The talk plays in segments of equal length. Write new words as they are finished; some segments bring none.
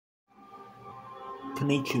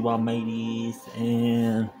Konnichiwa, mateys,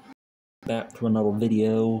 and back to another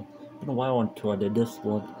video. Been a while until I did this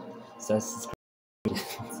one. Assassin's Creed.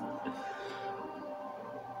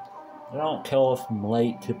 I don't care if I'm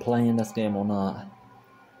late to playing this game or not.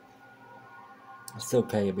 It's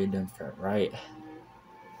okay to be different, right?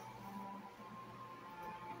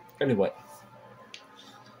 Anyway,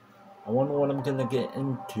 I wonder what I'm gonna get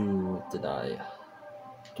into today.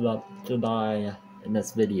 Today in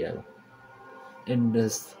this video. In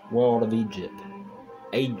this world of Egypt.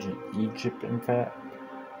 Ancient Egypt, in fact.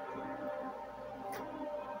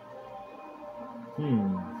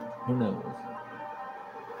 Who knows?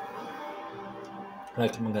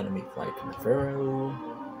 Like, am I gonna be fighting a pharaoh?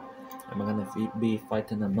 Am I gonna be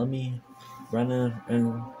fighting a mummy? Running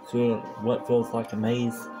into what feels like a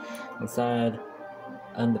maze inside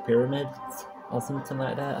the pyramids or something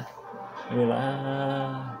like that? And you're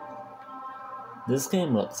like, this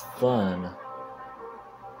game looks fun.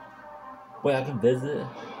 Wait, I can visit?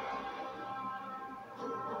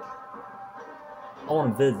 I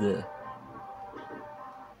wanna visit.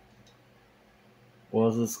 Where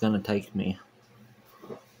is this gonna take me?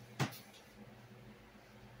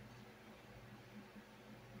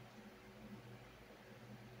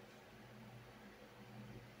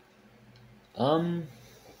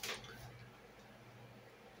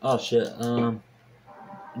 Oh shit,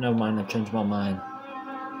 never mind, I changed my mind.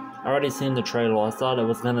 I already seen the trailer. I thought it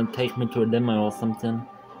was gonna take me to a demo or something.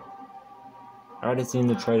 I already seen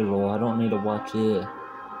the trailer. I don't need to watch it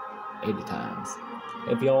 80 times.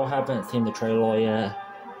 If y'all haven't seen the trailer yet,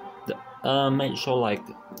 make sure like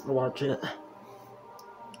watch it.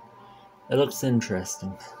 It looks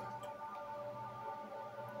interesting.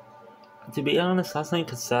 To be honest, I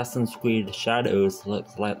think Assassin's Creed Shadows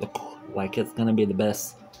looks like it's gonna be the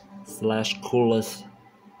best / coolest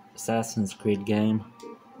Assassin's Creed game.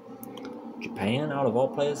 Japan, out of all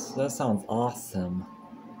places? That sounds awesome.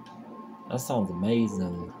 That sounds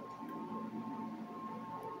amazing.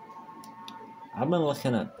 I've been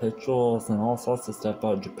looking at pictures and all sorts of stuff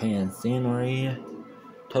about Japan. Scenery,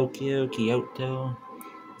 Tokyo, Kyoto,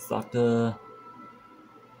 Osaka,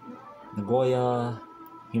 Nagoya,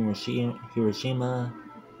 Hiroshima,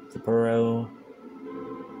 Sapporo,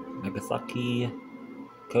 Nagasaki,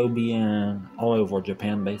 Kobe, and all over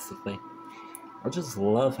Japan, basically. I just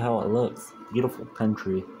love how it looks. Beautiful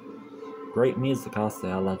country. Great music, I'll say.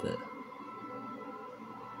 I love it.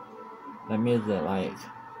 That music, like,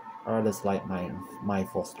 artists like My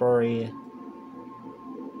Full Story,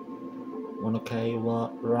 1OK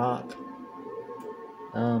Rock,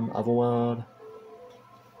 Otherworld.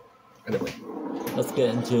 Anyway, let's get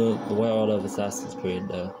into the world of Assassin's Creed,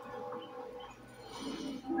 though.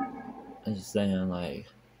 I'm just saying, like,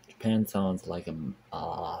 Japan sounds like an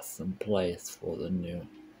awesome place for the new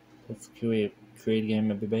Creed game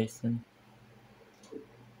to be based in.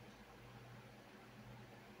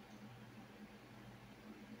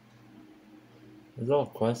 Is all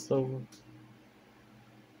quest over?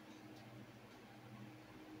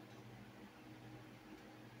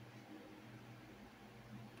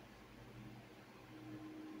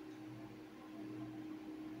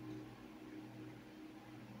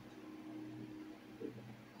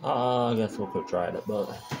 I guess we'll quit trying it, but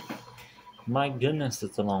my goodness,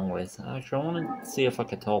 it's a long ways. Actually, I want to see if I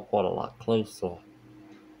can teleport a lot closer,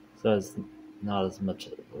 so it's not as much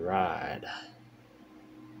of a ride.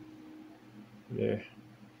 There.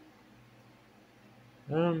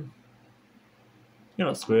 You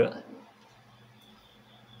know, screw it.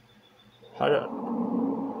 I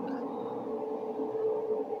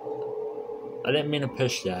didn't mean to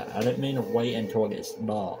push that. I didn't mean to wait until it gets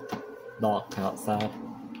dark outside.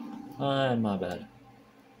 My bad.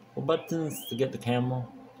 What buttons to get the camera?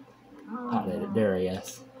 There he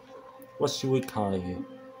is. What should we call you?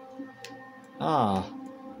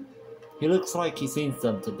 He looks like he's seen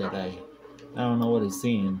something today. I don't know what he's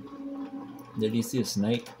seen. Did he see a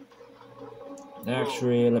snake?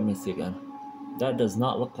 Actually, let me see again. That does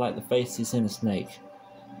not look like the face he's seen a snake.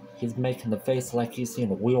 He's making the face like he's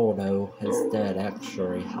seen a weirdo instead,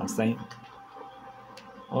 actually, I think.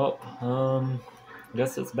 Well, I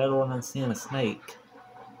guess it's better than seeing a snake.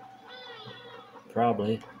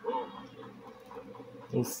 Probably.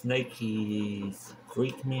 Those snakies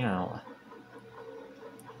freak me out.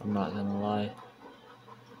 I'm not gonna lie.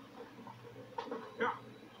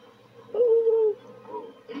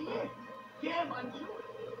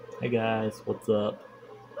 Hey guys, what's up?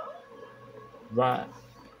 Right.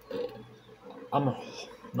 I'm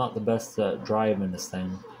not the best at driving this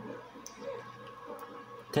thing.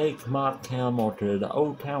 Take my camel to the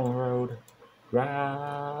old town road.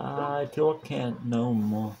 Ride till I can't no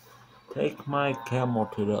more. Take my camel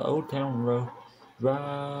to the old town road.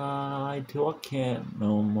 Ride till I can't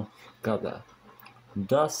no more. Got the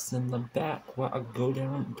dust in the back while I go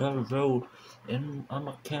down the road. And I'm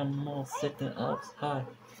a camel sitting up high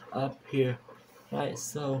up here. Like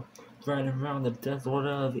so. Riding around the desert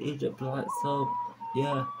of Egypt like so.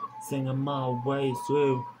 Yeah, singing my way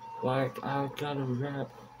through. Like I gotta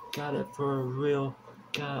rap. Got it for real.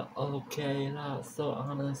 Got okay, not so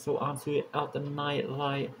honest. So I'm throughout the night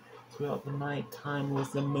light. Throughout the night time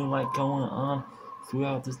with the moonlight going on.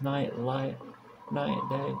 Throughout this night light. Night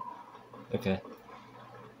day. Okay.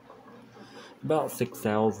 About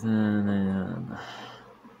 6,000 and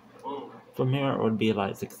from here it would be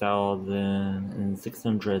like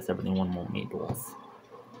 6,671 more meters.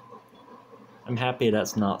 I'm happy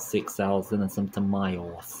that's not 6,000 and something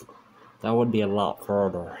miles. That would be a lot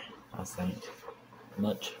further, I think.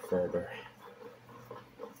 Much further.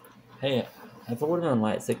 Hey, if it would have been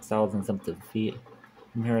like 6,000 something feet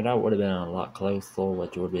from here, that would have been a lot closer,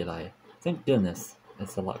 which would be like, thank goodness,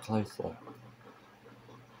 it's a lot closer.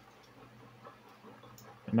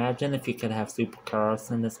 Imagine if you could have supercars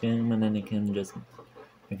in this game and then you can just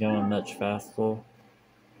be going much faster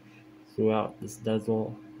throughout this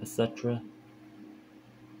desert, etc.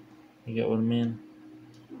 You get what I mean?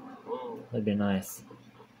 That'd be nice.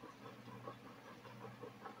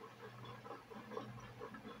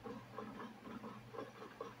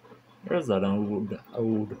 There's that old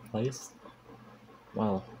place.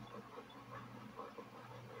 Wow.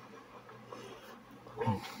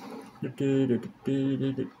 I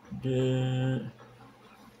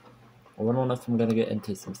don't know if I'm gonna get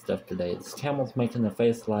into some stuff today. This camel's making the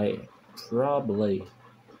face light. Probably.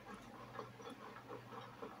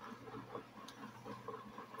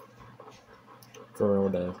 For real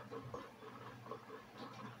though.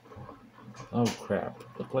 Oh crap.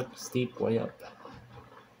 Look like a steep way up.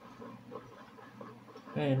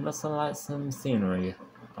 Hey, nothing like some scenery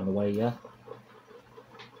on the way, yeah?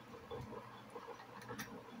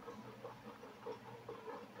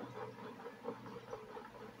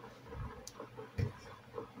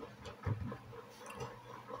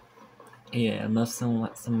 Yeah, nothing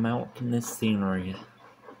like some mountainous scenery.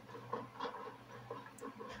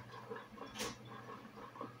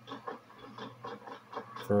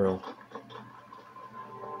 For real.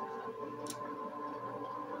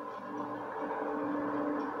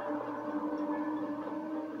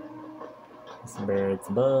 Some birds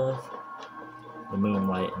above. The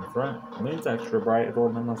moonlight in front. The moon's actually brighter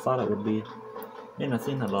than I thought it would be. I mean, I've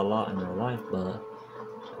seen it a lot in real life, but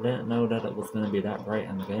I didn't know that it was going to be that bright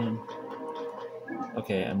in the game.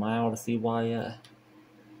 Okay, am I able to see why yet?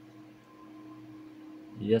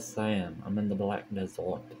 Yes, I am. I'm in the Black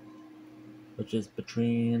Desert, which is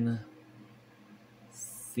between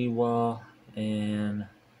Siwa and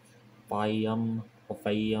Fayum, or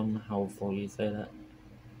Fayum, however you say that.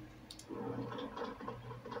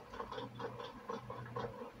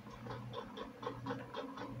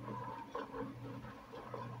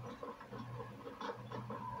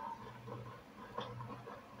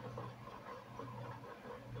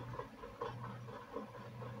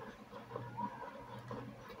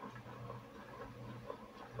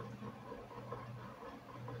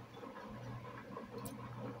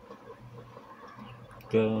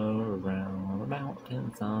 Go around the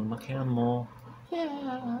mountains on my camel.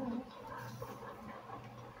 Yeah.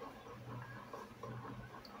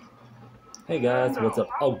 Hey guys, what's up?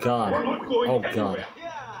 Oh god. Oh god.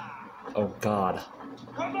 Oh god.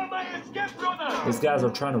 These guys are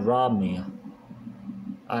trying to rob me.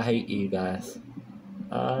 I hate you guys.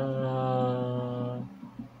 They're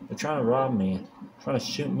trying to rob me. Trying to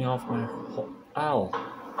shoot me off my... Ow.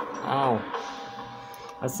 Ow.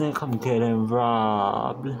 I think I'm getting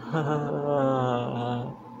robbed.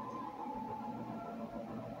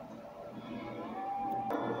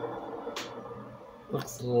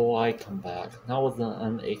 Looks like I'm back. That was an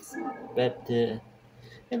unexpected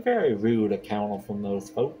and very rude encounter from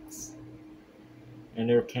those folks. And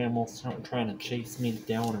their camels trying to chase me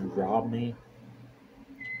down and rob me.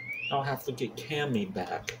 I'll have to get Cammy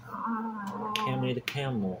back. Cammy the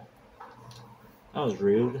camel. That was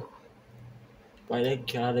rude. Why they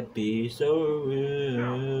gotta be so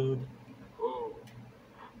rude?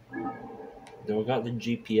 Do I got the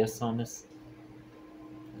GPS on this?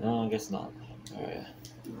 No, I guess not. Alright.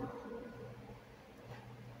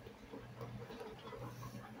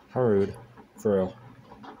 How rude. For real.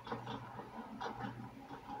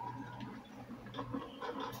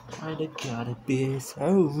 Why they gotta be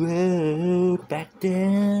so rude back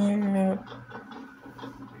there?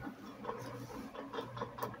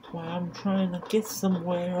 Why I'm trying to get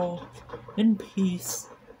somewhere in peace.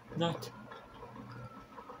 not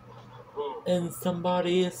in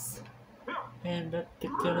somebody's hand that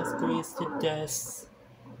they're gonna squeeze to death.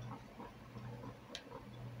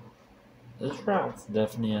 This route's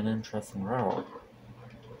definitely an interesting route.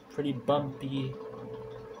 Pretty bumpy,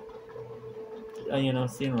 you know,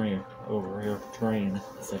 scenery over here, terrain,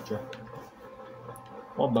 etc.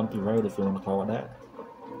 Or bumpy road if you want to call it that.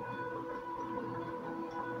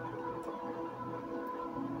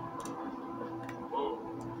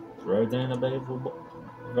 Roads ain't available.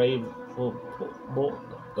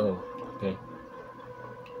 Oh, okay.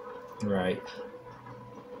 Right.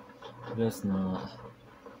 Guess not.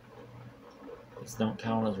 This don't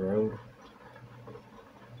count as road.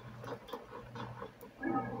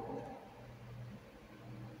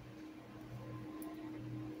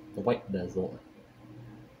 The White Desert.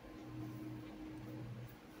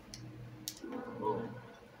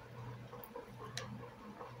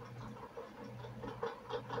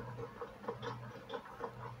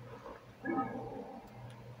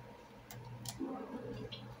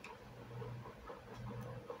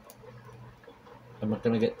 Am I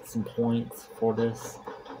gonna get some points for this?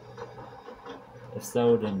 If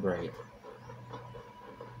so, then great.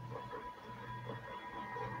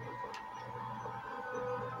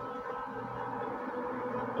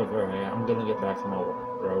 Okay, I'm gonna get back on my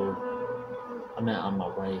road. I meant on my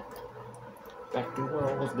way back to where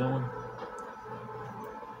I was going.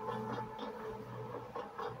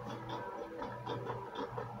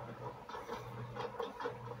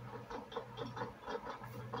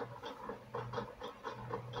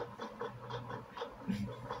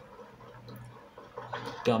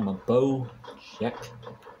 Got my bow, check.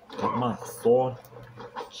 Got my sword,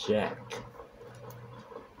 check.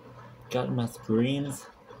 Got my screens,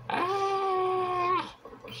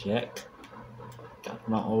 check. Got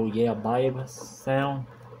my oh yeah babe sound,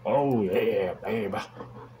 oh yeah babe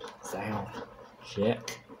sound,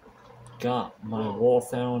 check. Got my wall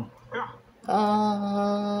sound,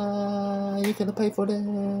 you gonna pay for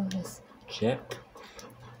this, check.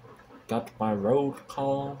 Got my road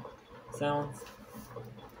call sounds,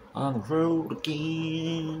 on the road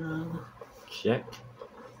again, check.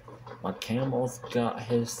 My camel's got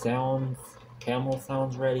his sounds, camel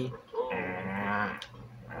sounds ready,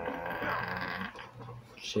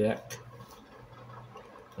 check.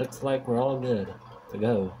 Looks like we're all good to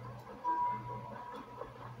go.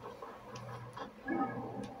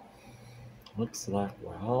 Looks like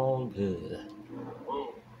we're all good.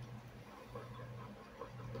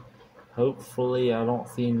 Hopefully I don't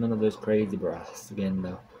see none of those crazy brass again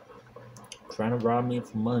though. Trying to rob me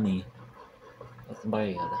for money. That's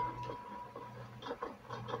bad.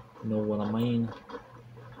 You know what I mean?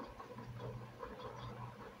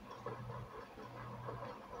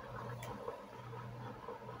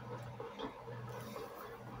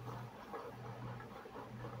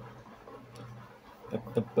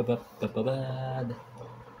 Bad.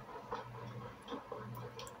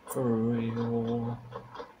 For real.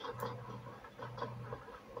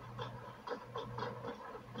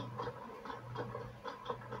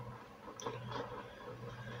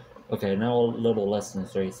 Okay, now a little less than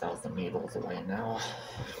 3,000 meters away now.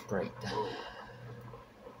 Great.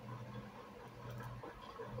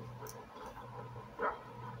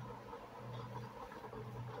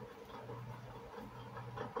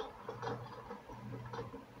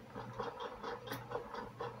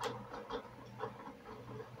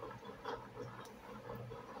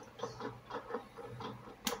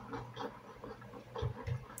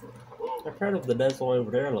 The part of the desert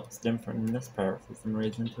over there looks different than this part for some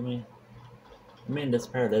reason to me. I mean, this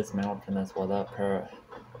part is mountainous while that part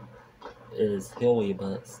is hilly,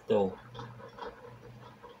 but still.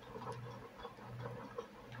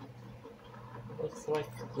 Looks like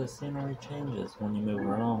the scenery changes when you move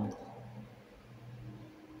around.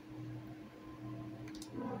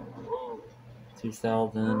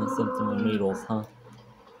 2,000 and something meters, huh?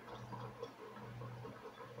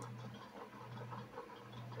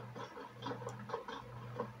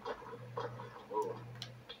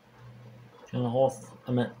 Can the horse,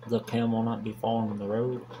 I meant the camel, not be falling on the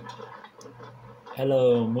road?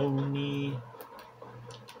 Hello, Mooney.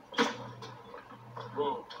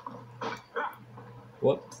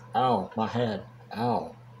 Whoops. Ow, my head.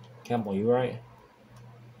 Ow. Camel, you right?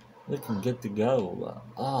 Looking good to go.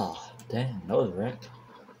 Dang, that was wrecked.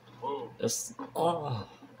 That's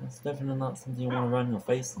definitely not something you want to run your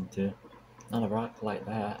face into. Not a rock like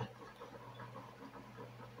that.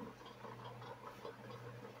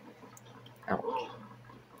 Ouch.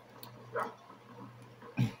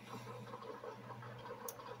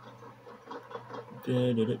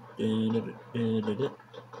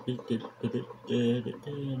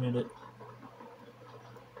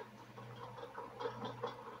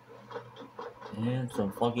 And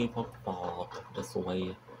some foggy fog this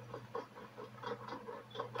way.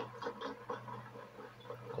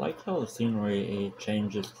 I like how the scenery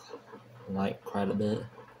changes like quite a bit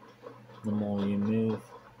the more you move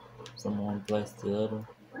from one place to the other.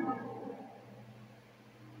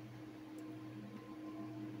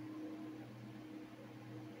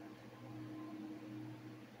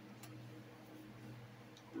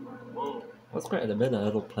 That's quite a bit of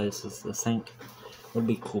other places I think would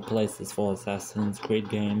be cool places for Assassin's Creed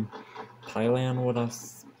game. Thailand would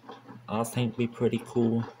I think be pretty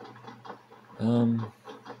cool.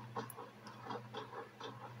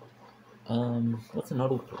 What's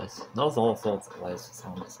another place? There's all sorts of places,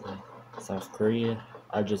 honestly. South Korea,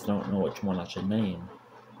 I just don't know which one I should name.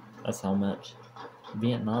 That's how much.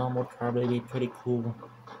 Vietnam would probably be pretty cool.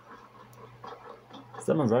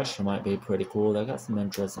 Some of Russia might be pretty cool. They got some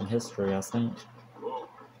interesting history, I think.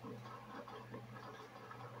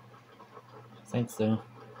 I think so.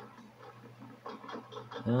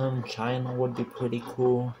 China would be pretty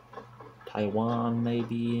cool. Taiwan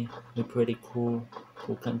maybe be pretty cool.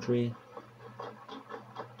 Cool country.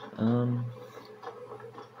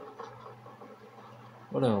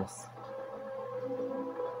 What else?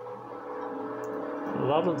 A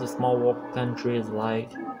lot of the small countries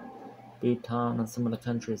like Bhutan and some of the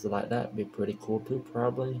countries like that be pretty cool too,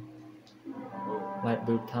 probably. Like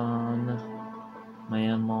Bhutan,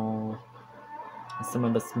 Myanmar, and some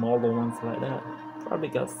of the smaller ones like that. Probably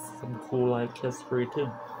got some cool like history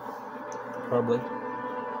too. Probably.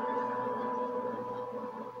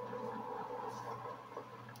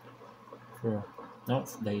 For now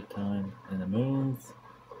it's daytime and the moon's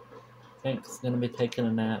I think it's gonna be taking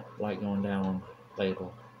a nap, like going down later.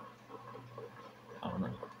 I don't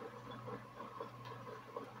know.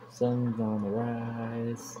 Sun's on the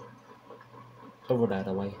rise. Over that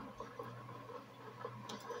away.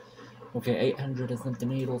 Okay, 800 and something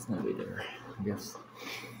needles gonna be there,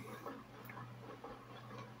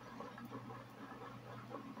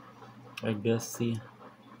 I guess. See.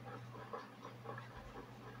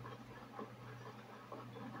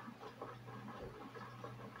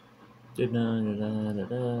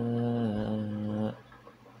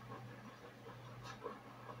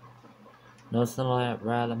 Nothing like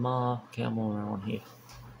riding my camel around here.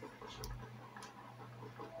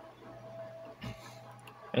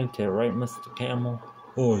 Ain't that right, Mr. Camel?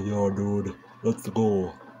 Oh yeah, dude. Let's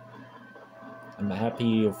go. I'm happy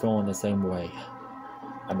you're feeling the same way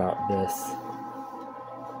about this.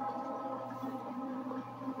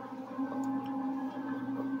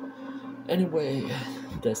 Anyway,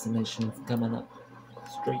 destination's coming up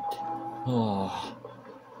straight. Oh,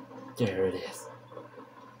 there it is.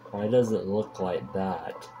 Why does it look like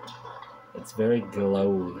that? It's very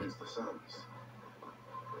glowy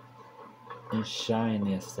and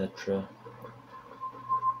shiny, etc.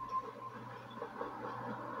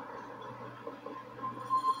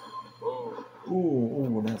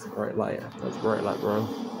 Ooh, that's a bright light. That's a bright light, bro.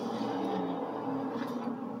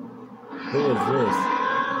 Who is this?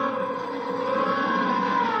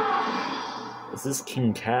 Is this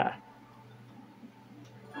King Cat?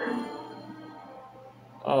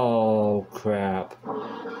 Oh, crap.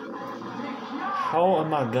 How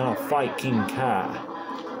am I gonna fight King Cat?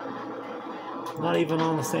 Not even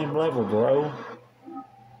on the same level, bro.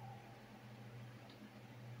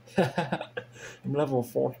 I'm level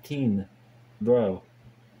 14. Bro.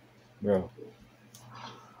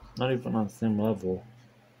 Not even on the same level.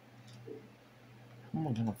 How am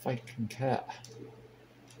I gonna fight King Cat?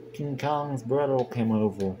 King Kong's brother came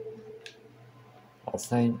over. I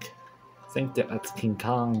think that's King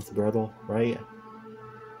Kong's brother, right?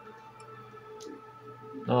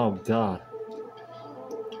 Oh god.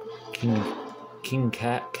 King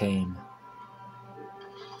Cat came.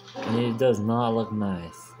 And it does not look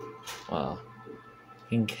nice. Wow.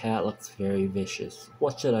 King Cat looks very vicious.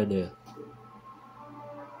 What should I do?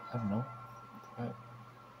 I don't know.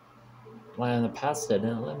 Well, in the past they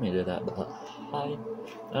didn't let me do that, but hi.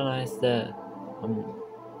 And I said I'm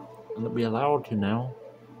gonna be allowed to now.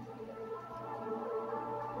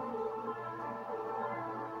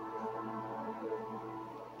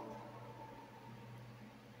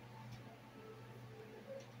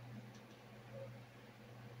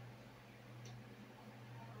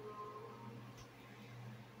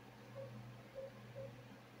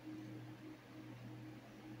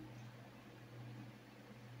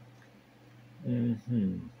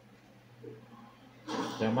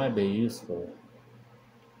 That might be useful.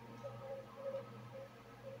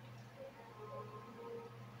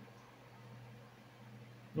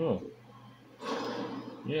 Oh,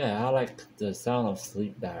 yeah, I like the sound of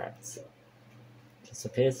sleep darts. Just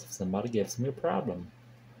in case if somebody gives me a problem.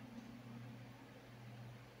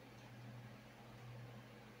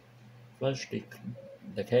 Flesh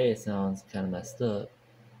decay sounds kind of messed up.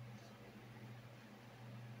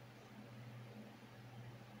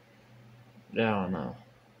 Yeah, I don't know.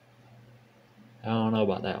 I don't know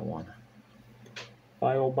about that one.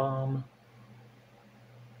 Firebomb.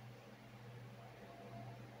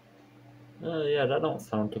 Yeah, that don't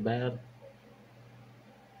sound too bad.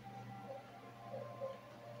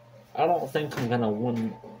 I don't think I'm gonna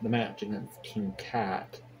win the match against King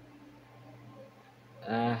Cat.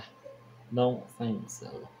 I don't think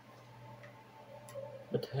so.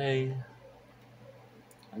 But hey,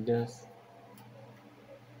 I guess.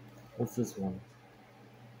 What's this one?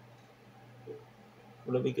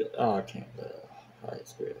 What did we get? Oh, I can't do it. Alright,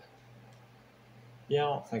 screw it. Yeah, I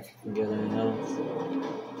don't think I can get anything else.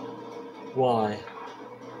 Why?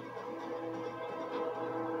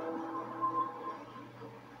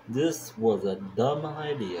 This was a dumb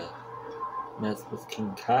idea. Mess with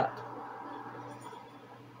King Cat.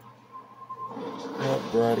 Oh,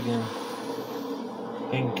 right again.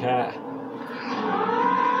 King Cat.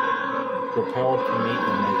 Prepared to meet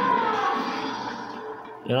the maker.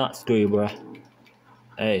 You're not screwy, bruh.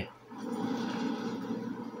 Hey.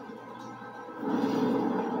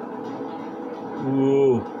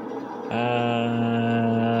 Ooh. Oh.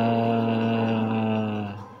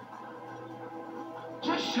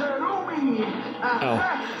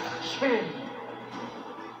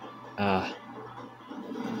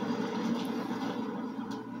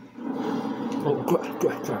 Oh,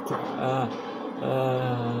 crap.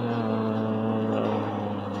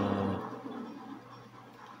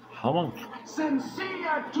 How long?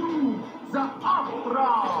 Sensia to the opera.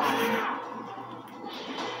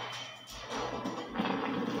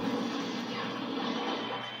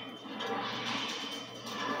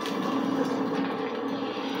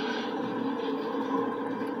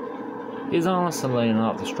 He's honestly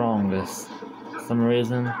not the strongest for some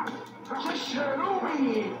reason.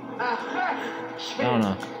 I don't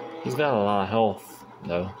know. He's got a lot of health,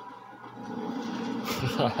 though.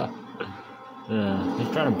 Yeah, he's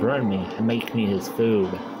trying to burn me and make me his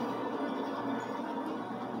food.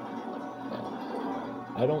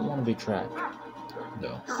 I don't want to be trapped,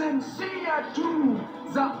 though. Sensia to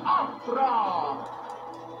the opera.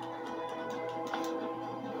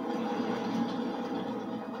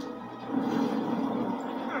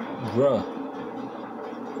 Bruh.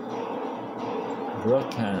 Bruh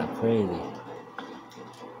kinda crazy.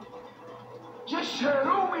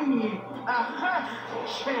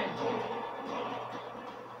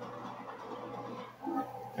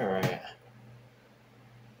 Alright.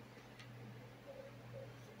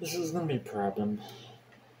 This is gonna be a problem.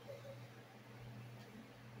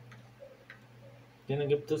 Gonna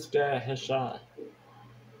give this guy a headshot.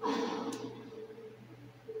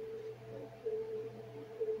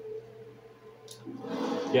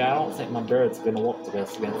 Yeah, I don't think my bird's gonna work the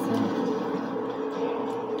best against him.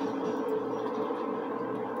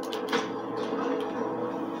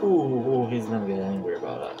 Ooh, he's gonna get angry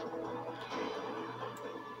about that.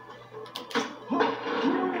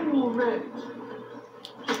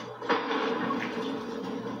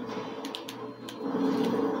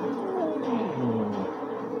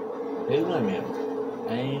 He's gonna be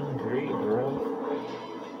angry, bro.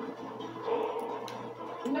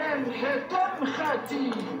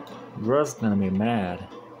 Bro's gonna be mad.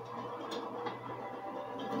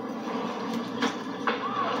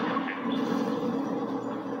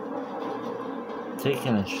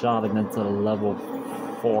 Taking a shot against a level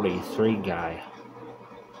 43 guy.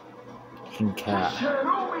 King Cat.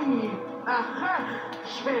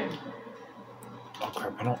 Oh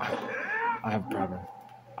crap, I have a problem.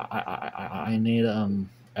 I need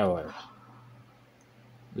arrows.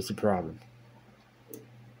 What's the problem?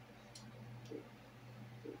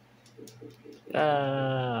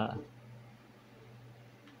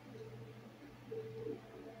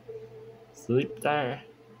 Sleep there.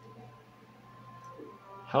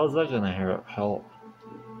 How's that gonna help?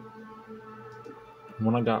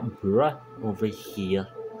 When I got bruh over here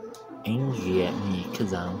angry at me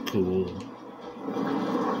cause I'm cool.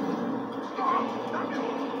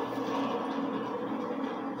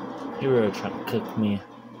 You were trying to cook me.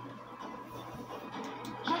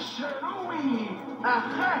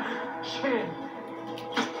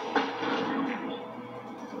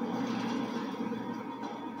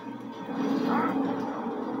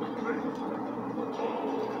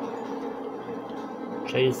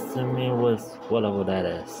 Chasing me with whatever that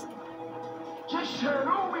is.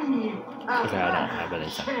 Okay, I don't have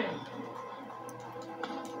anything.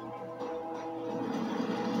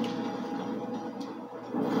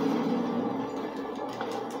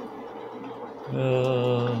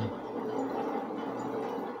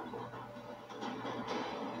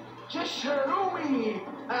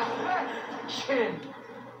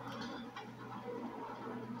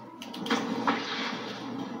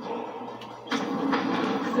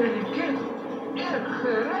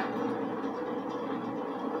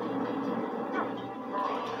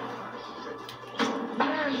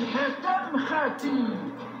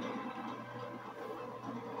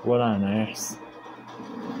 What on earth?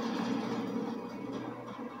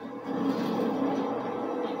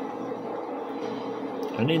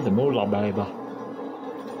 I need the moolah, baby.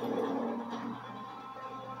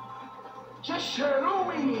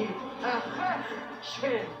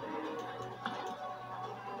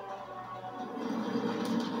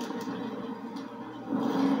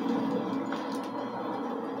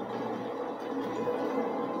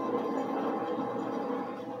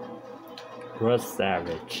 Russ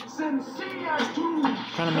Savage.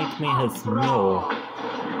 Trying to make me his mule.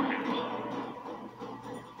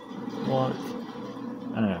 What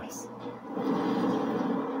on earth?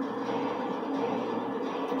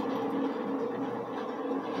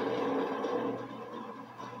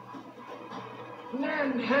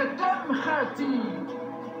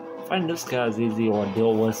 Find this guy's easy or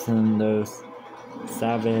deal with than those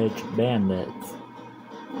savage bandits.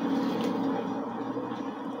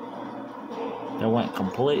 They went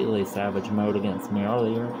completely savage mode against me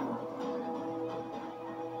earlier.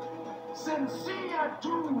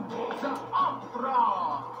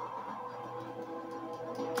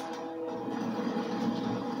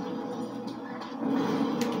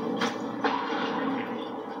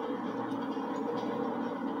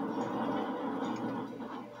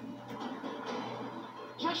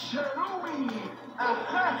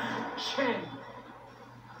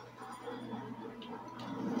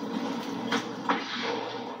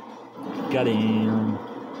 Got him.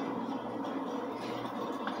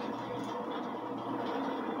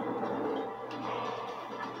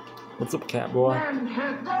 What's up, cat boy?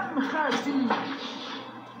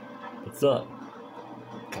 What's up,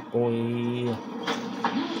 cat boy?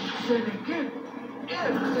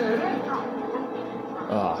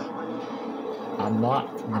 I'm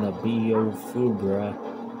not gonna be your food, bruh.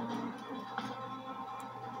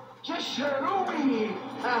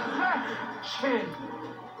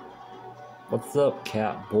 What's up,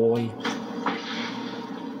 cat boy?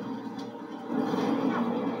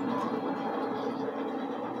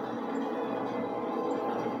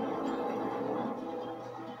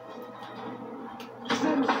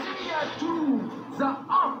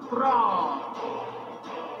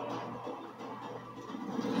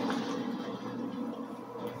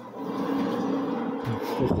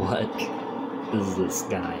 What is this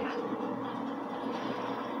guy?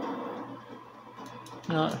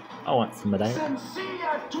 No, I want some of that.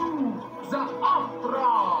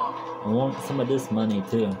 I want some of this money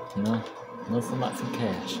too, you know? Unless I want some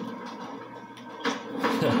cash.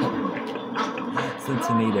 Since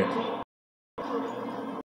you need it.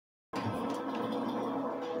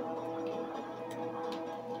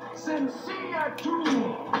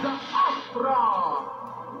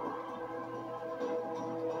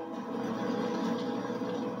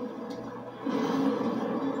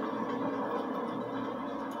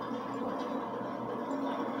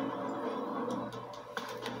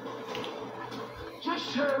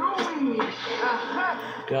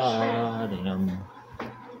 Got him.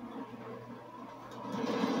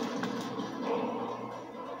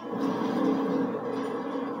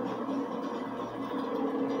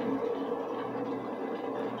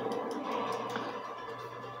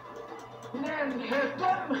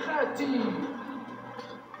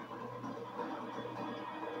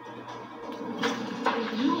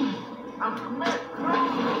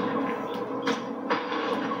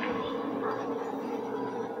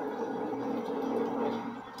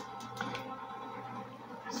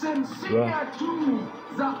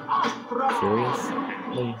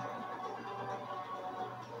 Seriously?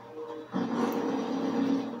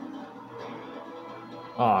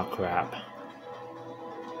 Aw, crap.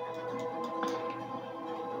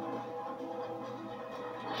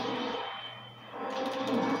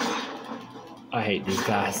 I hate these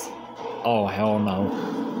guys. Oh, hell no.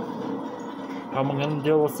 How am I gonna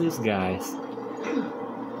deal with these guys?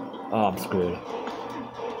 Oh, I'm screwed.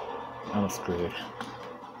 I'm screwed.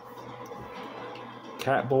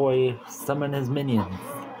 Catboy summon his minions.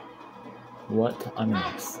 What a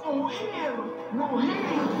mess.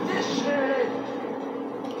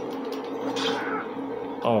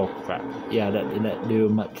 Oh crap. Yeah, that didn't do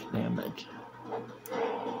much damage.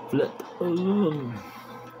 Flip.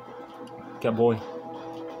 Cowboy.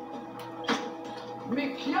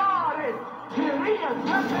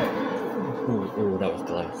 Ooh, that was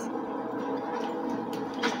close.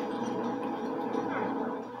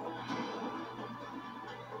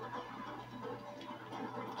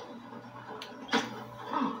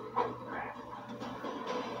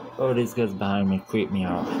 Oh, these guys behind me creep me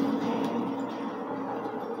out.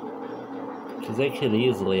 Because they could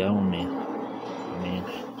easily own me. I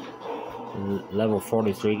mean, level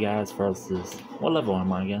 43 guys versus... What level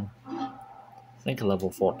am I again? I think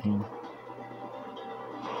level 14.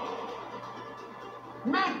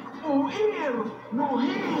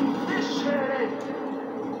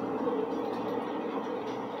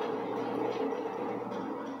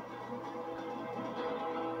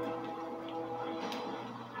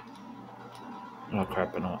 Oh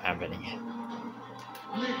crap, I don't have any.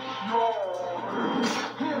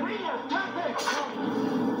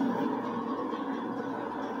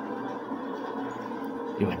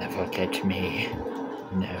 You will never catch me.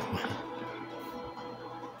 No.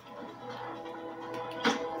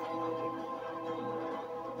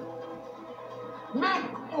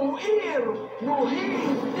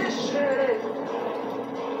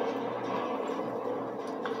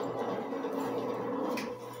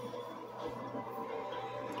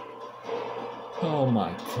 Oh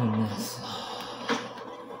my goodness.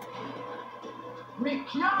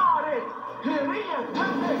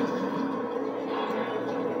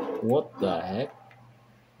 What the heck?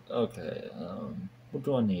 Okay, what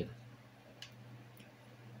do I need?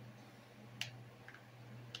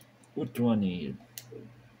 What do I need?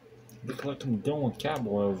 Look like I'm done with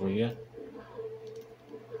Cowboy over here.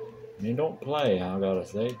 They don't play, I gotta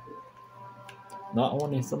say. Not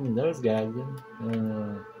only some of those guys did.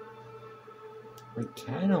 I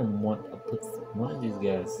kinda want to put one of these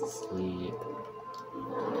guys to sleep.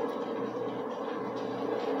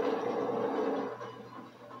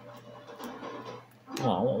 Come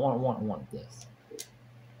on, I want this.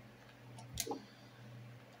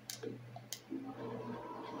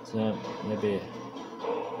 So, maybe...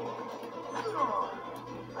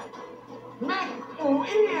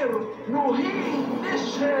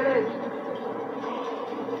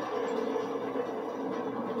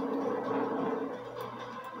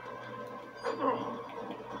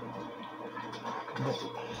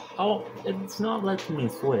 Oh, it's not letting me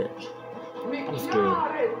switch. I'm scared.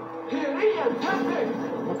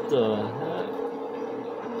 What the heck?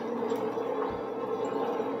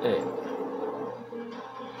 Hey.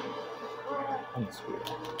 I'm screwed.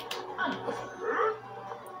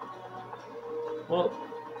 Well.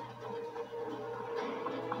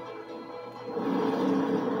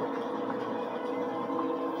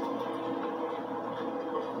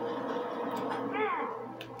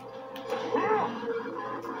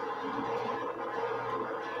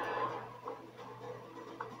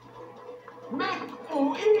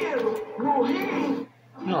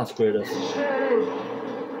 Not screwed us.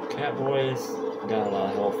 Catboys got a lot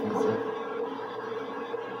of health and stuff.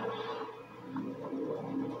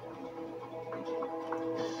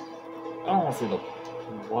 I don't want to see the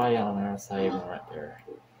Y on our side right there.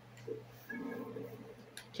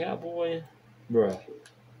 Cowboy, bruh.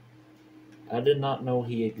 I did not know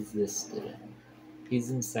he existed. He's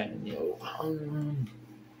insane, yo.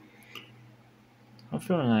 I'm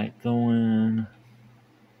feeling like going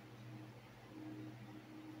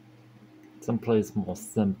someplace more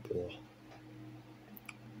simple.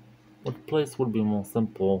 What place would be more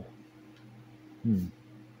simple?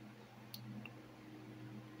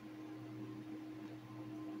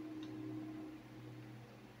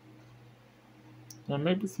 Now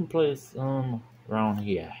maybe someplace around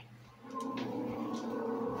here.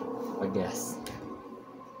 I guess.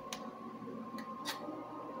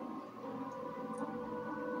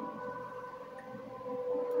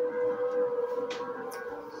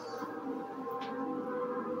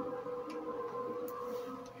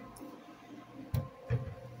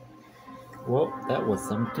 Well, that was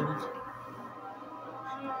something.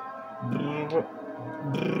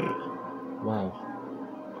 Wow.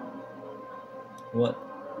 What?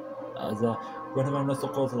 As I run around the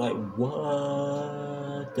circles like,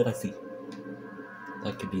 what did I see?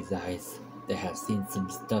 That could be his eyes. They have seen some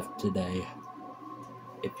stuff today.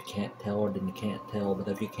 If you can't tell, then you can't tell. But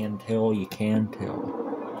if you can tell, you can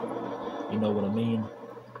tell. You know what I mean?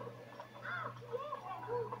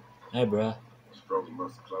 Hey, bruh.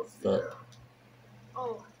 What's up?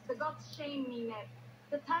 Oh, the gods shame me, Ned.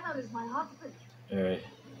 The tunnel is my husband. Alright.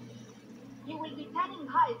 He will be tanning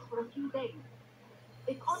hides for a few days.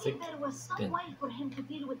 If only there was some way for him to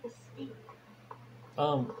deal with the snake.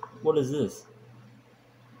 What is this?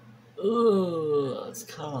 Ugh, it's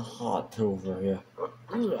kind of hot over here.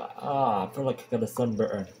 Ugh, I feel like I got a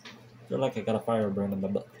sunburn. I feel like I got a fire burn in my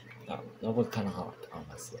butt. That was kind of hot,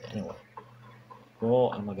 honestly. Anyway,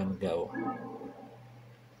 where am I gonna go?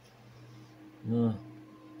 Oh,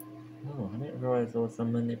 I didn't realize there were so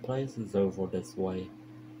many places over this way.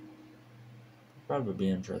 Probably be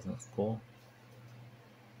interesting. It's cool.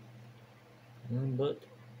 But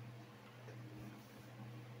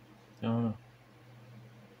I don't know.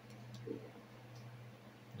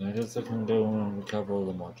 I guess I can go and recover all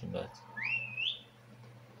the merchandise.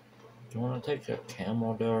 Do you want to take a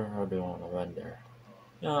camel there, or do you want to run there?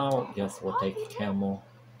 No, I guess we'll take a camel.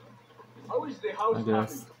 How is the house I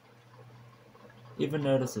guess. Even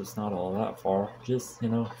notice it's not all that far. Just,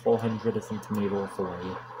 400 centimeters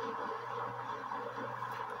away.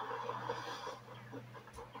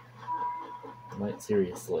 Like,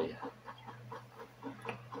 seriously.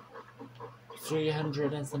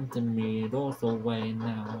 300 centimeters away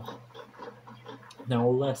now. Now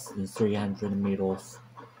less than 300 meters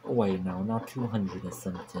away now. Now 200 and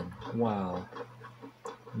something. Wow.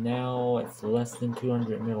 Now it's less than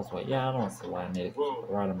 200 meters away. Yeah, I don't see why I need to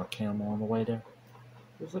ride on my camel on the way there.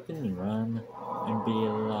 Just look at me run and be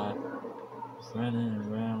like running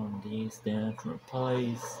around these different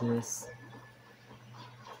places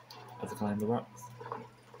as I climb the rocks.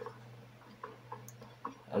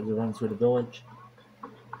 As I run through the village.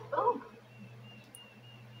 Oh.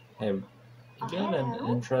 Hey, you got an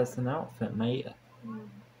interesting outfit, mate.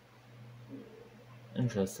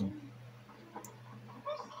 Interesting.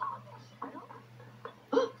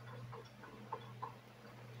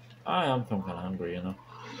 I am kind of hungry, Yeah,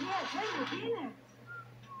 tell me dinner.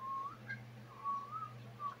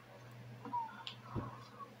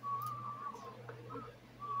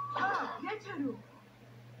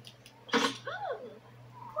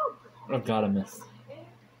 I gotta miss.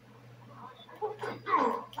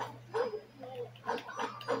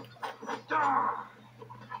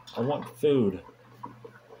 I want food.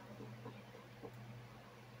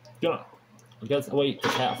 I guess I'll eat the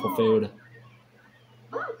cat for food.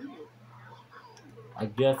 I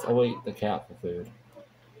guess I'll eat the cat for food.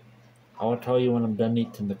 I'll tell you when I'm done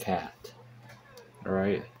eating the cat.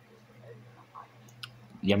 Alright?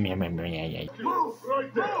 Yum yum yum yum yum.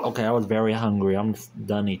 Okay, I was very hungry. I'm just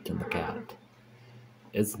done eating the cat.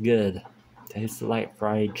 It's good. Tastes like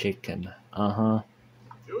fried chicken. Uh-huh.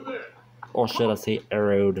 Or should I say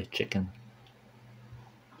arrowed chicken?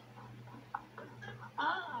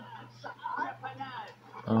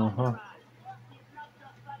 Uh-huh.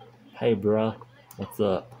 Hey, bruh. What's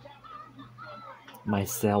up?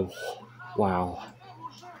 Myself. Wow.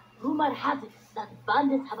 Rumor has it that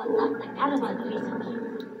bandits have attacked the caravan recently.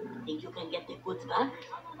 Think you can get the goods back?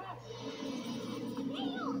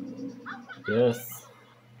 Yes.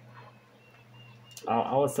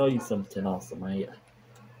 I will tell you something else, mate.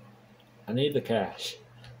 I need the cash.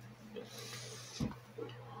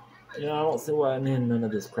 I don't see why I need none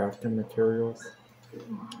of this crafting materials.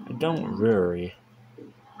 I don't really.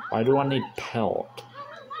 Why do I need pelt?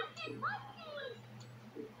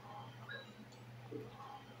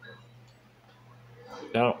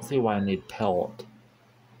 I don't see why I need pelt.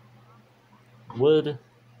 Wood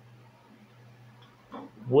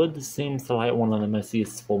seems like one of the most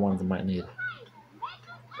useful ones I might need.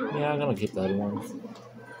 Yeah, I'm gonna keep the other ones.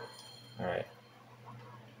 Alright.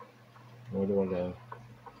 Where do I go?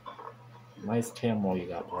 Nice camel you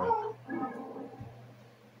got, bro.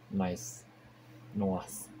 Nice.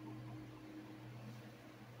 Nice.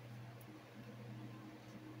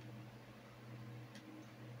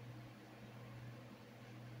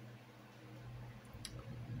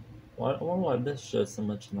 Why would this show so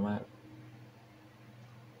much in the map?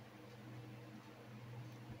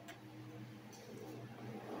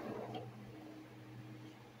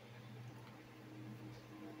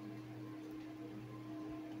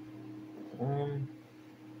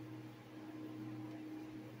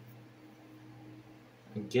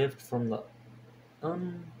 A gift from the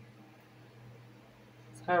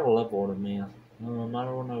it's higher level to me. I don't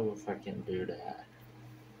know if I can do that.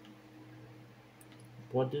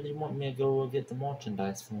 What did he want me to go get the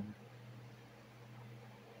merchandise from?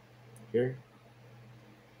 Here?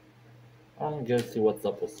 I'm gonna go see what's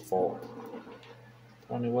up with the fault.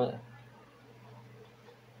 Funny what?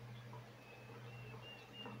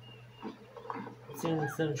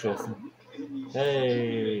 Seems interesting.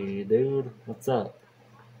 Hey, dude, what's up?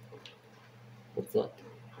 What's up?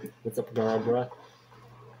 What's up, Barbara?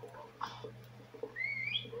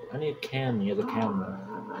 I need Cammy, the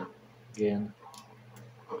camera. Again.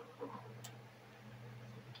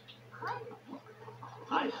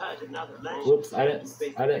 heard another mention. Whoops, I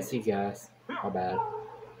didn't see gas. My bad.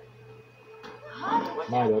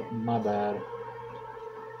 My bad.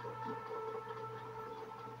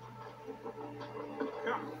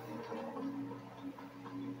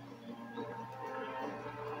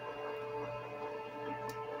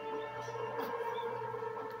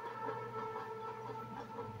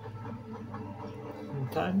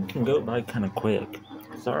 Time can go by kind of quick.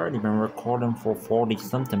 It's already been recording for 40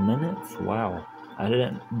 something minutes. Wow. I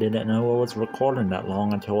didn't know I was recording that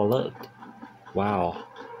long until I looked. Wow.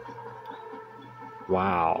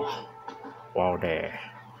 Wow. Wow there.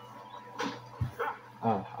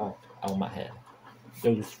 Oh, my head.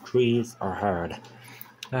 Those trees are hard.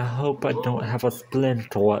 I hope I don't have a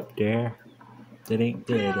splinter up there. That ain't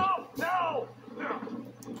good.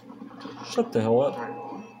 Shut the hell up.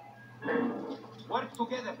 Work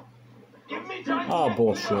together. Give me time. Oh,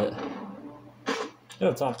 bullshit.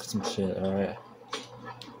 You're talking some shit, alright.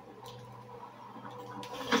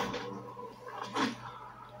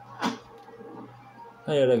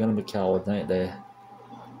 Oh yeah, they're gonna be cowards, ain't they?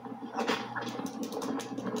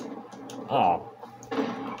 Oh.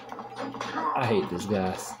 I hate these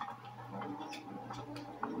guys.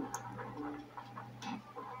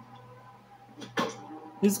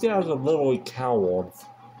 These guys are literally cowards.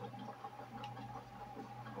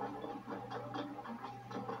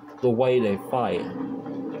 The way they fight.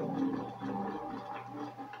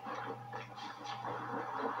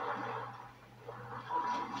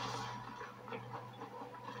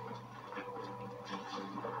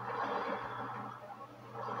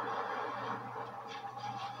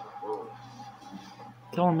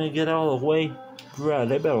 Telling me to get out of the way? Bruh,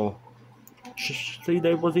 they better. See,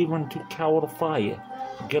 they was even too coward to fight.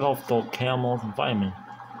 Get off those camels and fight me.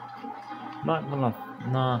 Not gonna.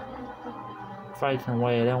 Nah. Fighting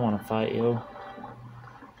away, I don't wanna fight you.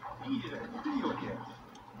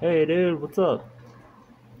 Hey dude, what's up?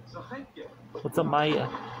 What's up, mate?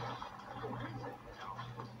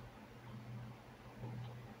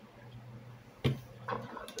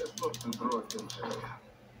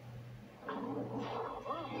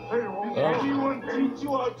 Anyone teach you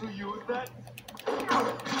how to use that?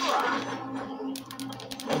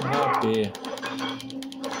 I'm happy.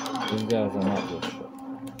 These guys are not good shit.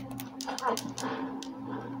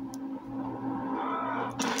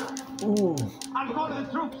 Ooh. I'll call the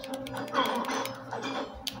troops.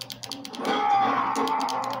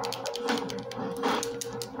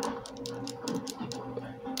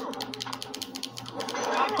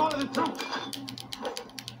 I'll call the troops.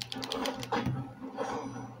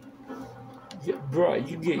 Yeah, bro,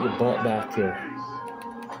 you get your butt back here.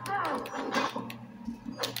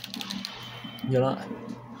 You're not.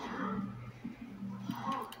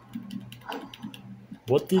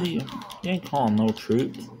 What did he? You ain't calling no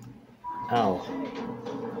troops. Ow.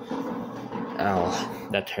 Ow,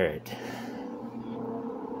 that hurt.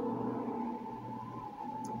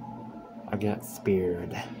 I got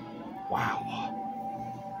speared. Wow.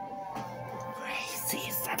 Crazy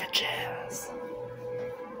savages.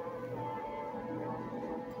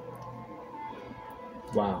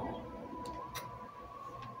 Wow.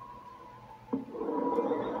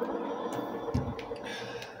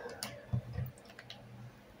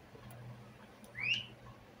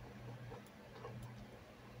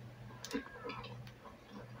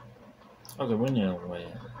 Okay, we're near the way.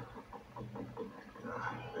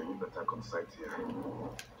 You better come sight here.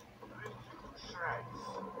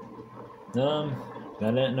 I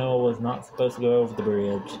didn't know I was not supposed to go over the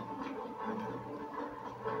bridge.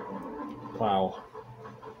 Wow.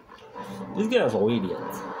 These guys are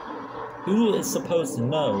idiots. Who is supposed to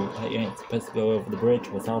know that you ain't supposed to go over the bridge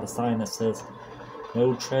without a sign that says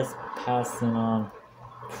no trespassing on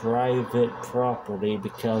private property,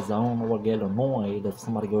 because I don't know, I get annoyed if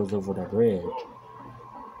somebody goes over the bridge.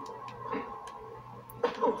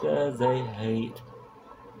 Because they hate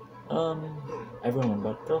everyone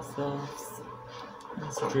but themselves.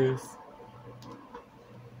 That's the truth.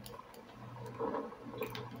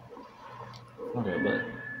 Okay, but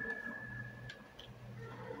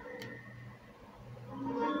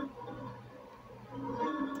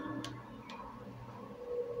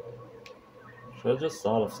should I just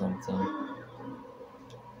thought of something?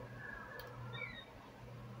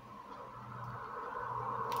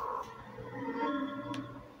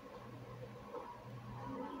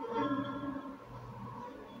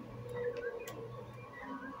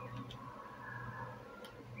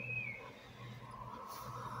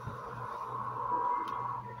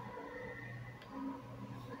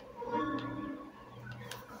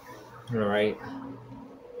 Alright.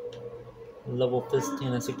 Level 15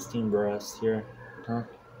 and 16 brass here, huh?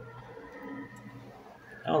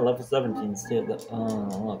 Oh, level 17 still.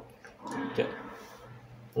 Look. Okay.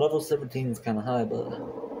 Level 17 is kind of high, but.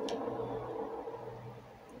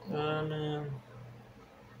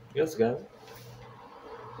 Yes, guys.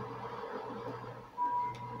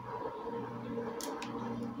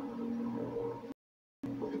 I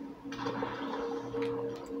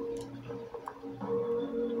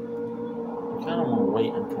kind of want to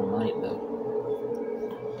wait until night, though.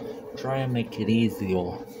 Try and make it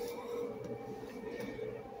easier.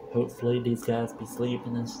 Hopefully these guys be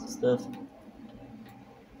sleeping and stuff.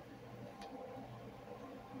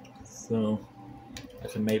 So I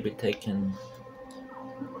can maybe take an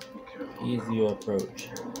easier approach.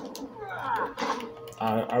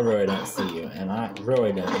 I really don't see you, and I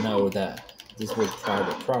really don't know that this was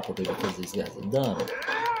private property because these guys are dumb.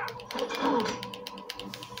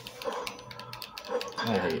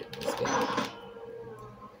 I hate this guy.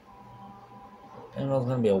 And there's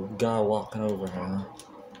gonna be a guy walking over here, huh?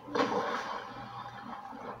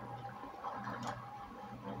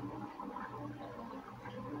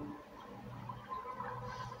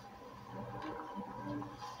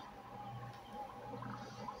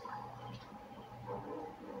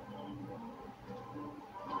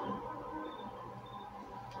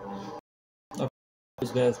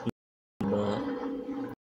 These guys be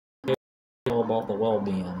all about the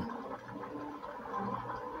well-being.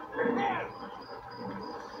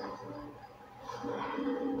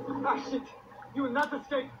 Ah, shit! You will not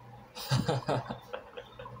escape!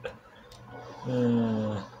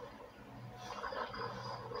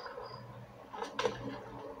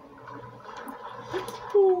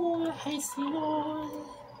 Hey, senor.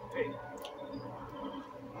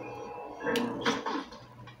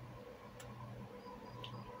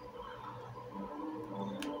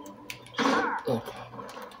 Okay.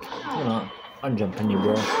 You know, I'm jumping you,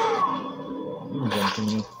 bro. I'm jumping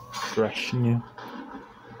you. Thrashing you.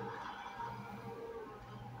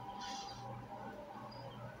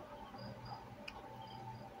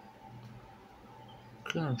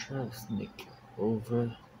 Gonna try to sneak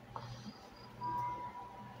over.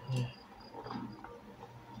 Yeah.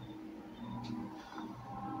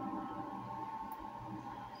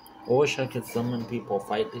 I wish I could summon people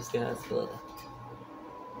fight these guys, but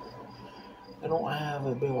I don't have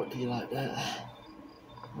an ability like that,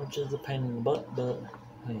 which is a pain in the butt, but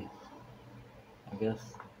hey, I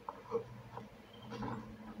guess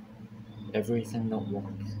everything don't work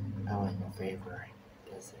out in your favor,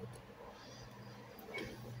 does it?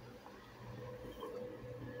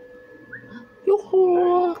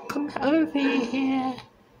 Yoo-hoo, come over here.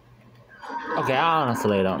 Okay, I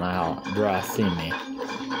honestly don't know how Bryce see me.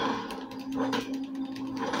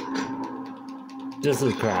 This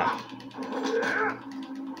is crap.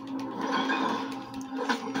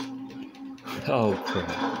 Oh crap.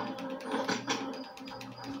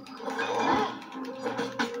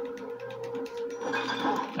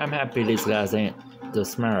 I'm happy these guys ain't the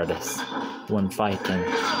smartest when fighting.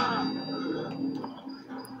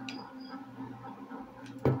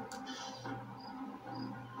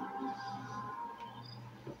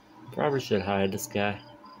 Probably should hire this guy.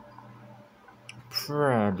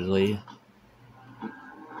 Probably.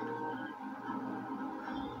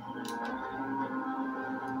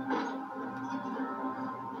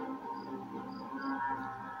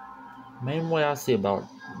 Main way I see about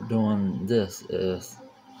doing this is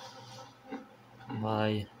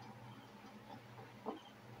by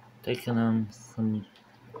taking them some,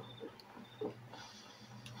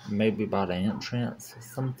 maybe by the entrance or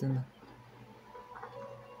something.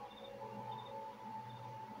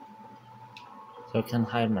 So I can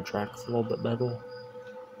hide my tracks a little bit better.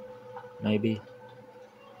 Maybe.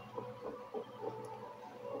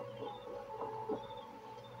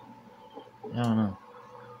 I don't know.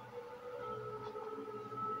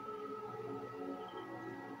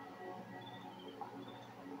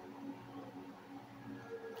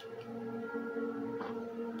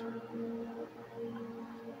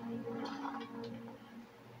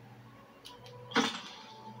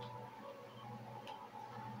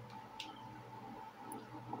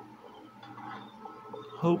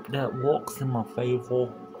 Hope that works in my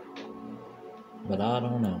favor, but I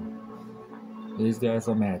don't know. These guys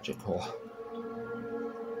are magical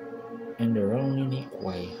in their own unique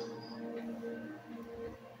way.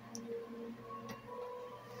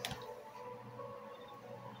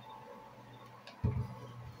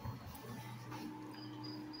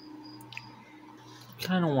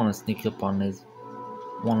 Kind of want to sneak up on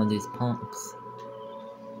one of these punks.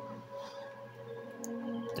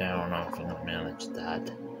 I don't know if I'm gonna manage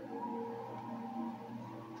that.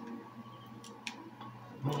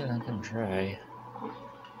 Maybe I can try.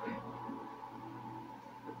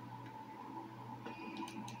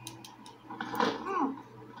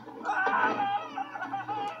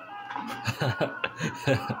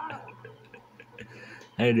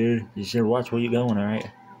 Hey dude, you should watch where you're going, alright?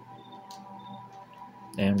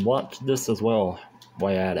 And watch this as well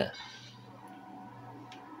while you're at it.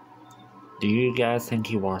 Do you guys think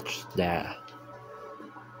he watched that?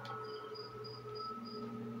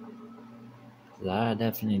 'Cause I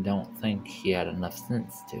definitely don't think he had enough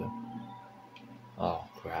sense to. Oh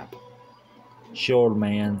crap. Shield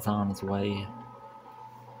man's on his way.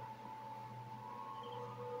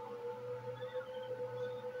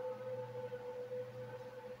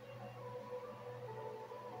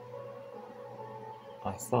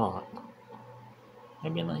 I thought.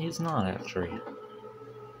 Maybe not, he's not actually.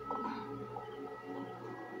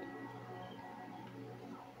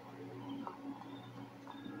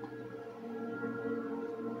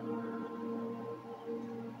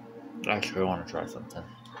 Actually, I want to try something.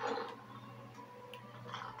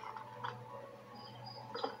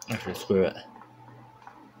 Actually, screw it.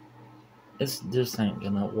 This ain't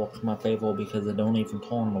gonna work in my favor because I don't even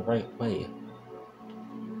turn the right way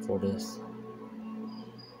for this.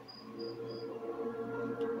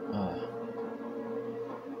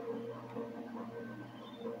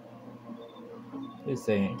 This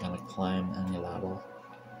ain't gonna climb any ladder.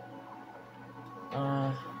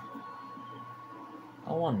 I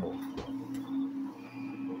wonder.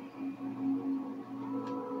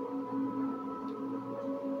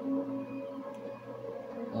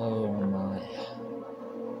 Oh my.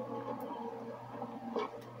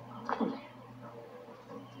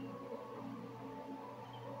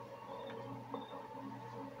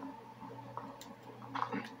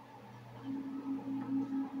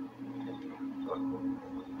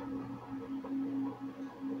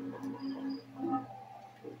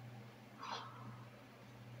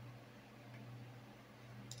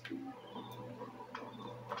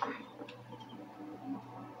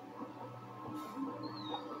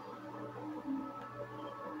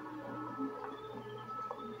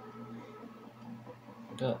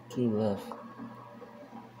 Got 2 left.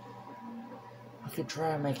 I could try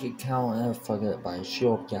and make it count if I get by a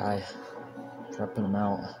shield guy. Trapping him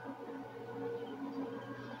out.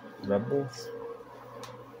 Rebels?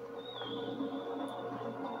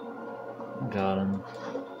 Got him.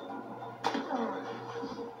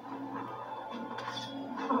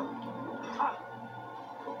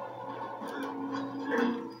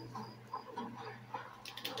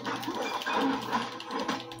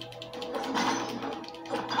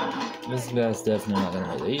 This guy's definitely not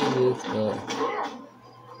gonna be the easiest, but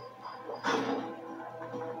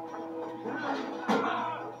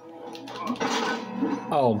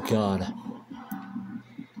oh god.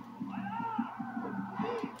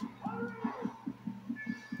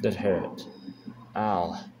 That hurt.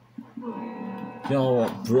 Ow. You know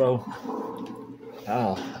what, bro?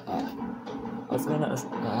 Ow. I was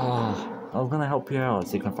gonna help you out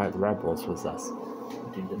so you can fight the rebels with us.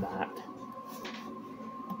 Do that.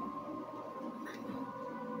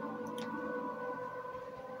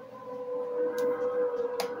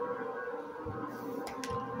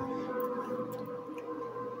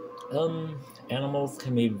 Animals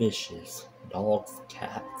can be vicious. Dogs,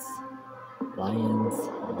 cats, lions,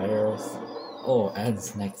 bears. Oh, and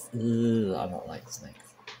snakes. Ugh, I don't like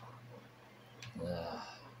snakes. Ugh.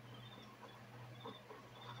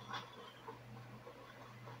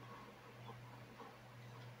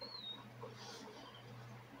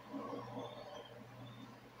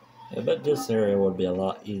 I bet this area would be a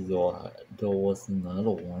lot easier to deal with than the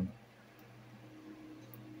other one.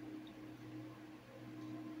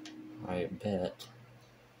 I bet.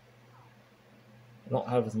 I don't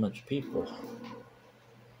have as much people.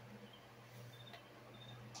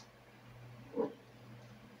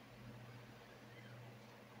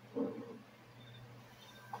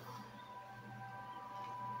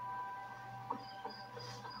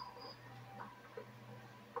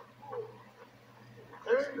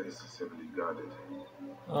 This place is heavily guarded.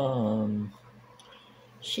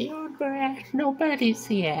 Shield Bearer, nobody's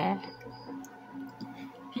here.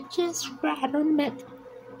 Just random it.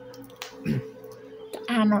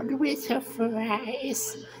 I know there is a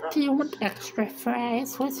fries. Do you want extra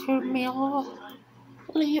fries with your meal?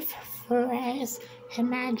 Leaf fries,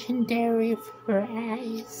 imaginary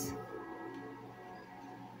fries.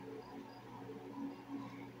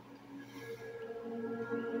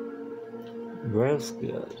 Bread's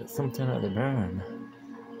good. Something at the burn.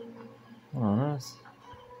 Oh, nice.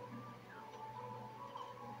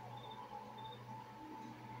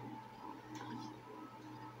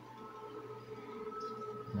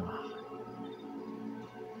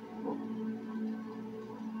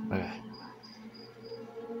 Okay.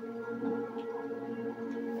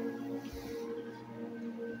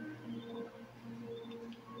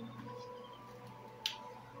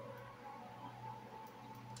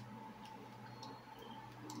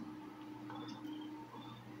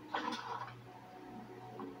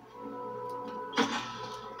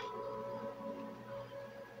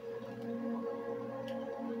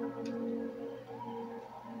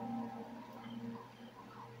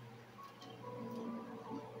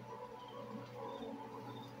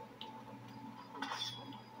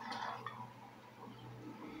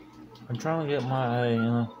 I'm trying to get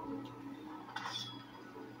my,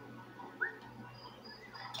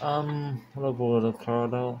 level of the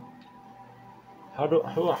card out. How do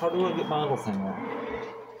I get my little thing on?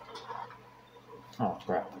 Oh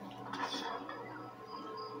crap.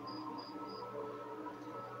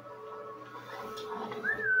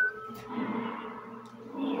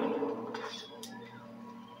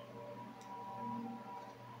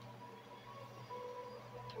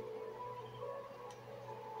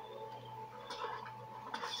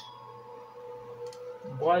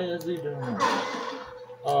 Why is he doing that?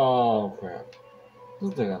 Oh crap.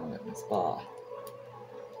 This thing gonna get me spot.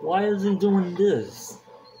 Why is he doing this?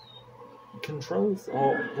 Controls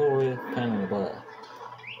all the way pain in the butt.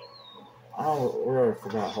 I already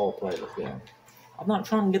forgot how to play this game. I'm not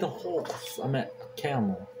trying to get a horse. I meant a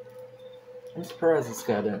camel. I'm surprised this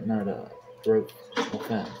guy didn't know that rope the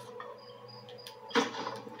fence.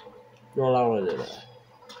 You're allowed to do that.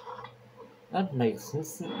 That makes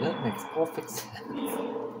sense. That makes perfect sense.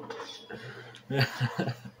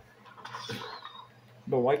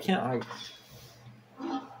 But why can't I?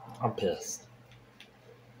 I'm pissed.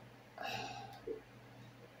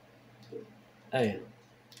 Hey.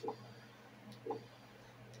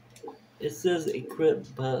 It says equip,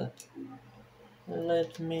 but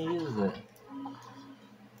let me use it.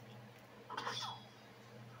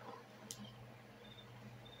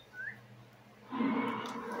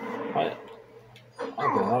 What? Okay,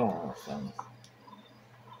 I don't understand this.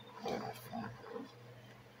 Alright, fine.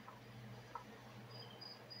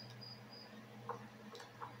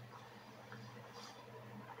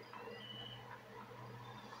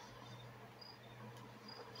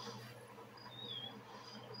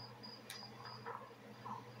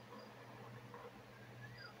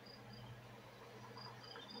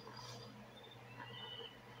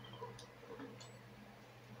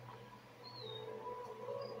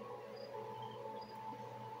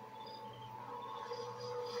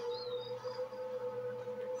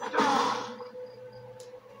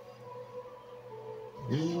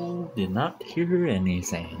 You did not hear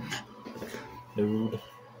anything, dude.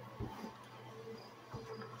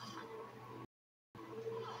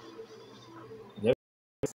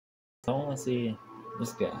 I want to see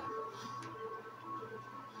this guy.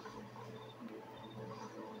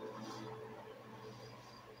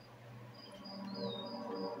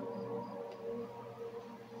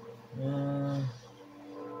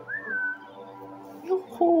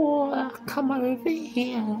 Oh, come over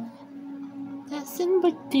here. Doesn't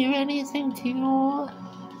but do anything to you.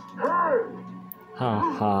 Ha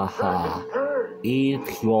ha ha.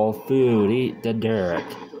 Eat your food, eat the dirt.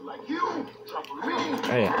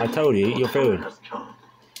 Hey, I told you, eat your food.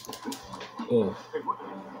 Oh.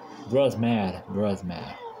 Bruh's mad.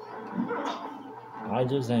 I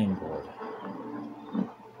just ain't bored.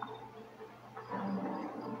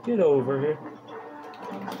 Get over here.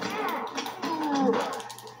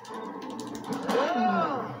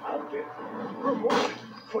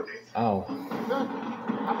 Ow.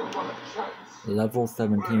 Level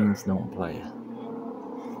 17s don't play.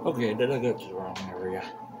 Okay, did I go to the wrong area?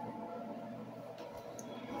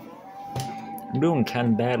 I'm doing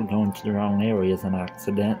kind of bad going to the wrong area as an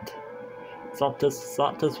accident. Thought this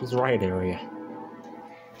was right area.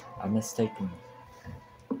 I'm mistaken.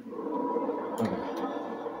 Okay.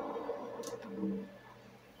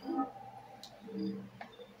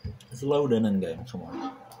 It's loading in game, come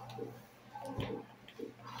on.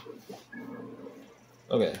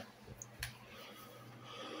 Okay.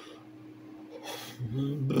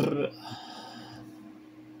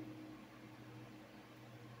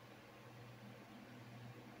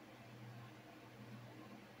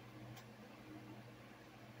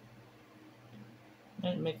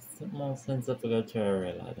 It makes more sense if I go to an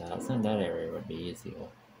area like that. I think that area would be easier.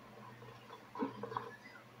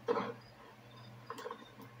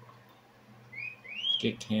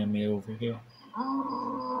 Get Cammy over here.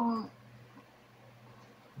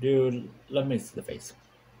 Dude, let me see the face.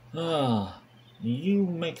 You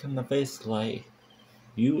making the face like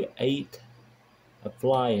you ate a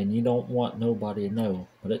fly and you don't want nobody to know,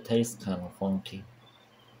 but it tastes kind of funky.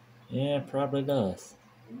 Yeah, it probably does.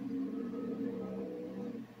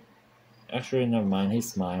 Actually, never mind, he's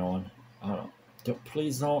smiling.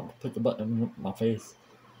 Please don't put the button in my face.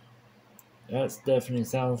 That definitely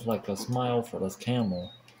sounds like a smile for this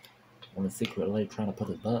camel. When he's secretly trying to put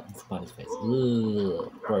his butt in somebody's face.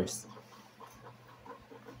 Ugh, gross.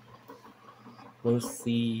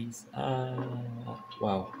 Grossies.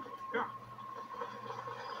 Wow.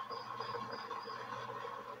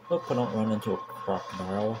 Hope I don't run into a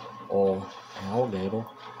crocodile or an alligator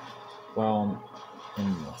while I'm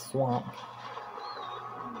in the swamp.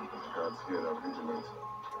 gods here are vigilant.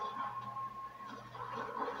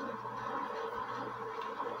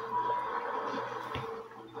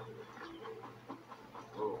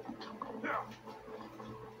 Oh. Yeah.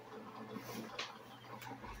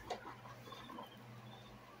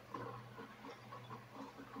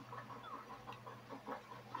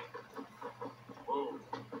 Oh.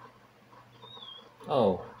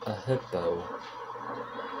 Oh, a hippo.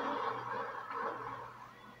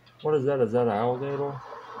 What is that? Is that an alligator?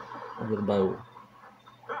 Or is it a boat?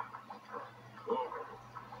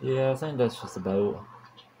 Yeah, I think that's just a boat.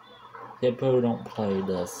 Hippo don't play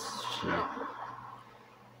this shit.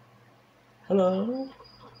 Hello?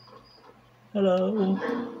 Hello?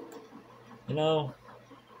 You know,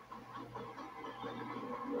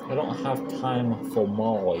 I don't have time for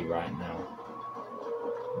Molly right now.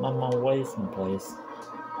 I'm on my way someplace.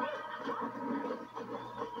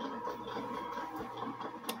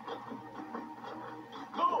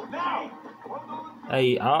 Go now!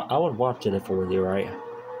 Hey, I would watch it if I was you, right?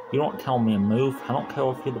 You don't tell me to move. I don't care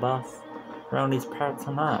if you're the boss around these parts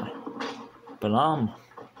or not. But I'm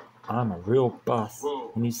a real boss.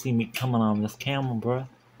 When you see me coming on this camel, bruh.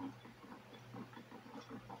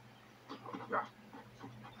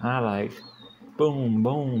 I like boom,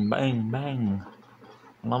 boom, bang, bang.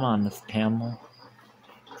 When I'm on this camel.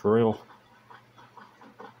 Drill.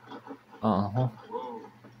 Uh-huh.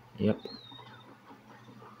 Yep.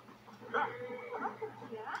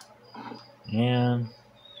 And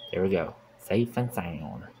there we go. Safe and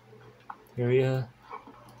sound. Area.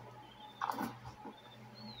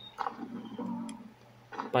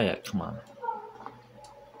 Buy it, come on.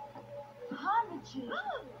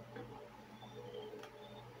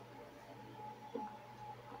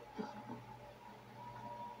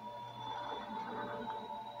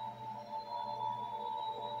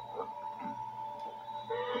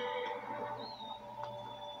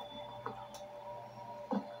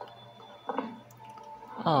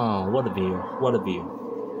 Oh, what a view. What a view.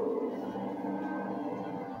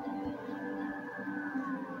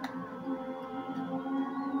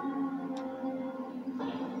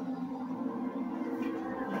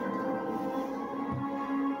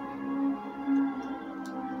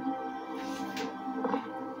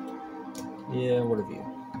 Yeah, what a view.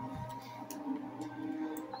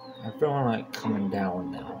 I'm feeling like coming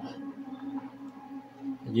down now.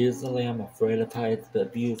 Usually I'm afraid of heights,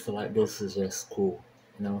 but views like this is just cool,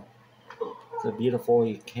 you know? So beautiful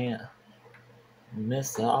you can't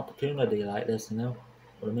miss an opportunity like this, you know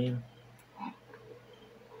what I mean?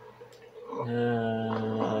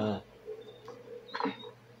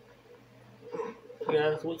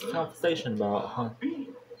 Guys, what's the conversation about, huh?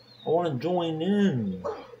 I want to join in.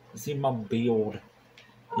 You see my build,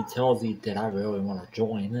 it tells you that I really want to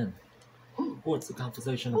join in. What's the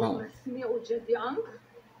conversation about?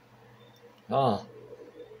 Ah,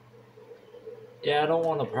 yeah, I don't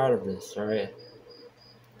want a part of this, alright?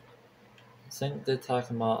 I think they're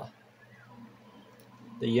talking about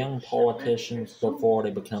the young politicians before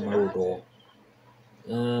they become older. I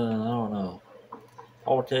don't know.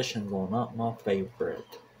 Politicians are not my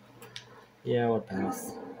favorite. Yeah, I would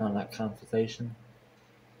pass on that conversation.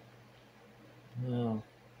 No.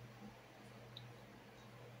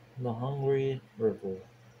 The Hungry River.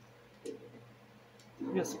 I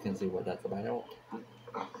guess you can see what that's about.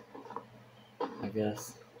 I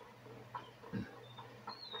guess.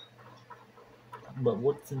 But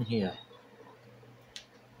what's in here?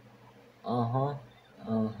 Uh-huh.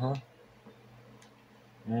 Uh-huh.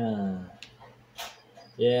 Yeah.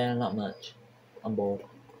 Yeah, not much. I'm bored.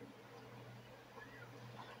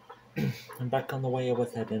 I'm back on the way I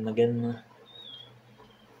was heading again.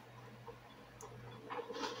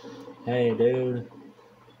 Hey, dude.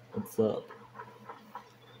 What's up?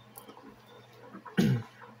 Hey,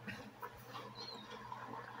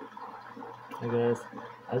 guys.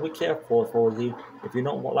 I'll be careful if I was you. If you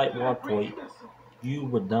don't like Waterway, you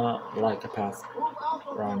would not like a pass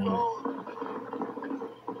around here.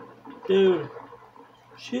 Dude.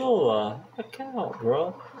 Chill, back out,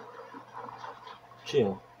 bro.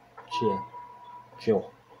 Chill. Chill.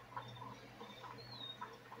 Chill.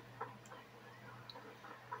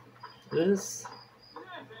 This...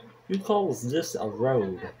 Who calls this a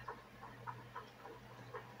road?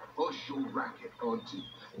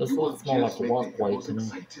 This looks more like a walkway to me.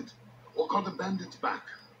 Or call the bandits back.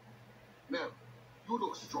 Now, you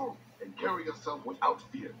look strong and carry yourself without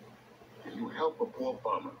fear. Can you help a poor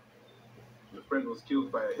farmer? Your friend was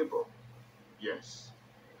killed by a hippo. Yes.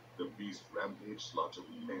 The beast rampage slaughtered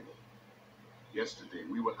many. Yesterday,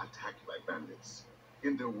 we were attacked by bandits.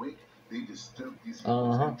 In their wake, they disturbed these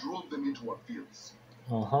hippos and drove them into our fields.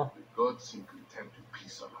 The gods seem content to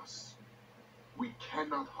peace on us. We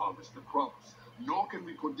cannot harvest the crops, nor can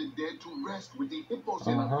we put the dead to rest with the hippos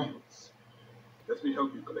in our fields. Let me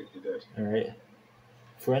help you collect the dead. Alright.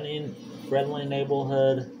 Friendly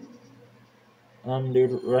neighborhood.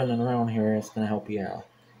 Dude running around here is gonna help you out.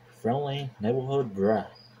 Friendly neighborhood bruh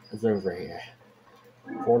is over here.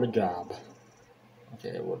 For the job.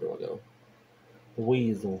 Okay, where do I go? The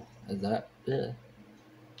weasel. Is that it?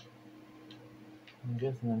 I'm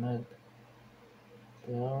guessing I might.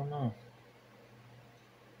 But I don't know.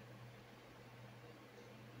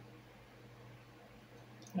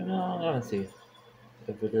 I'm gonna see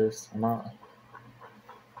if it is or not.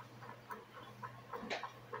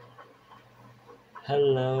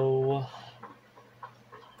 Hello.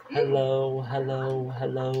 Hello, hello,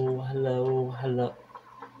 hello, hello, hello.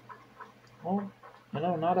 Oh,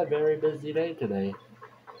 not a very busy day today.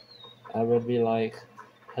 I would be like,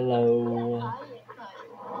 hello.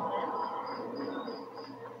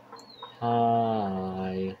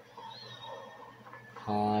 Hi.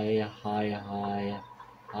 Hi, hi, hi.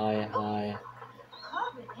 Hi, hi.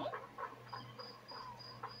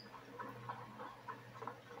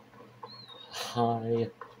 Hi.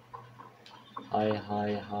 Hi,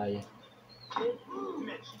 hi, hi.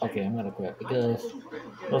 Okay, I'm gonna quit because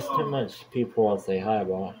there's too much people I'll say hi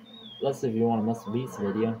about. Let's see if you want a Mr. Beats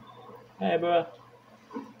video. Hey, bro.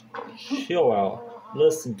 Chill out.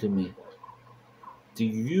 Listen to me. Do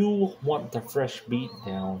you want the fresh beat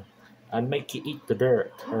down? I'd make you eat the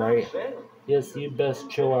dirt, alright? Yes, you best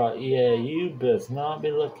chill out. Yeah, you best not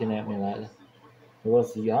be looking at me like that.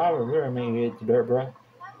 What's the I would really make you eat the dirt, bro.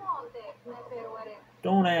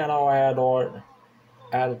 Don't add all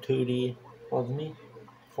attitude was me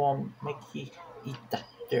for make you eat the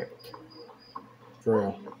dirt. For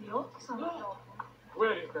real.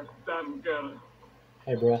 Where is that damn girl?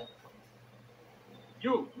 Hey, bro.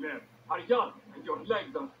 You, Neb, are young and your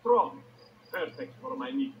legs are strong. Perfect for my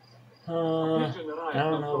needs. I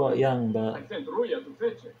don't know about young, but I sent Ruya to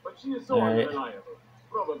fetch it, but she is so unreliable.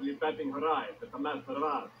 Probably batting her eyes at the master of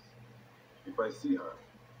arts. If I see her.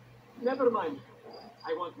 Never mind.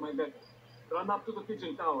 I want my letter. Run up to the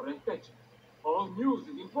pigeon tower and fetch it. All news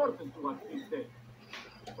is important to us these days.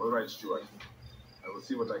 All right, Stuart. I will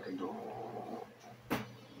see what I can do.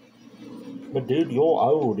 But dude, you're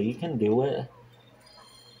old. You can do it.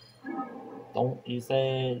 Don't they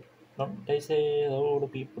say the older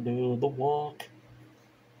people do the walk?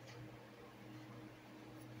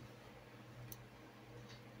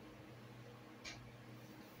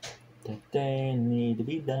 That they need to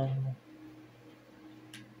be done.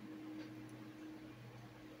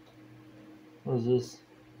 What is this?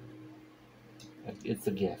 It's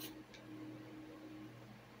a gift.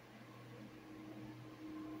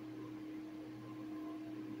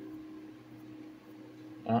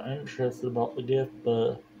 Not interested about the gift,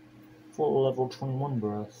 but for level 21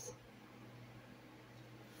 breaths.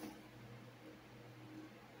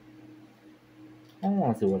 I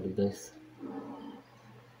want to see what it is.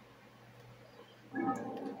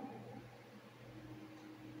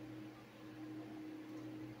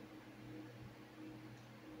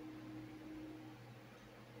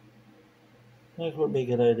 I think it would be a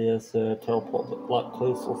good idea to teleport a lot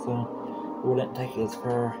closer so it wouldn't take as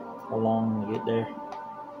far long to get there.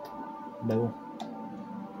 No.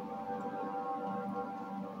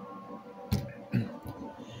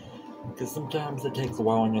 Because sometimes it takes a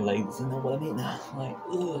while on your legs, you know what I mean? Like,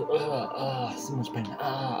 so much pain.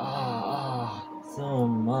 So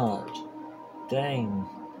much. Dang,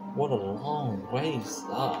 what a long ways.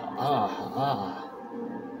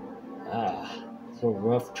 So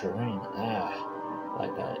rough terrain.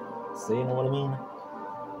 Like that. See, you know what I mean?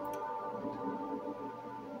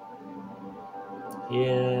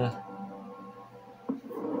 Yeah.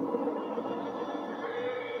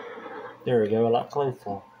 There we go, a lot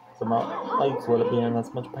closer. So my legs wouldn't be in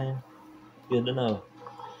as much pain. Good to know.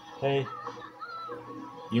 Hey,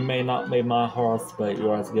 you may not be my horse, but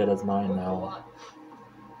you're as good as mine now.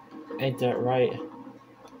 Ain't that right,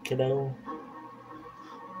 kiddo?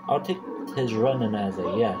 I'll take his running as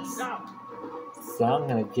a yes. So I'm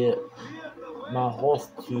gonna get my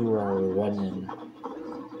horse to running.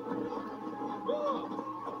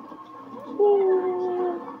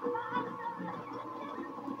 Woo.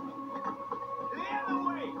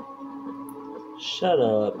 Shut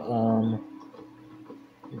up,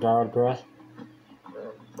 Dardra.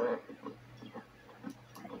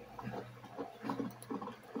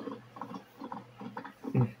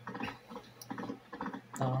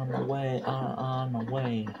 On my way, on my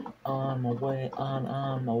way, on my way, on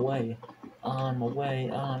my way, on my way,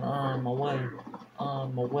 on my way, on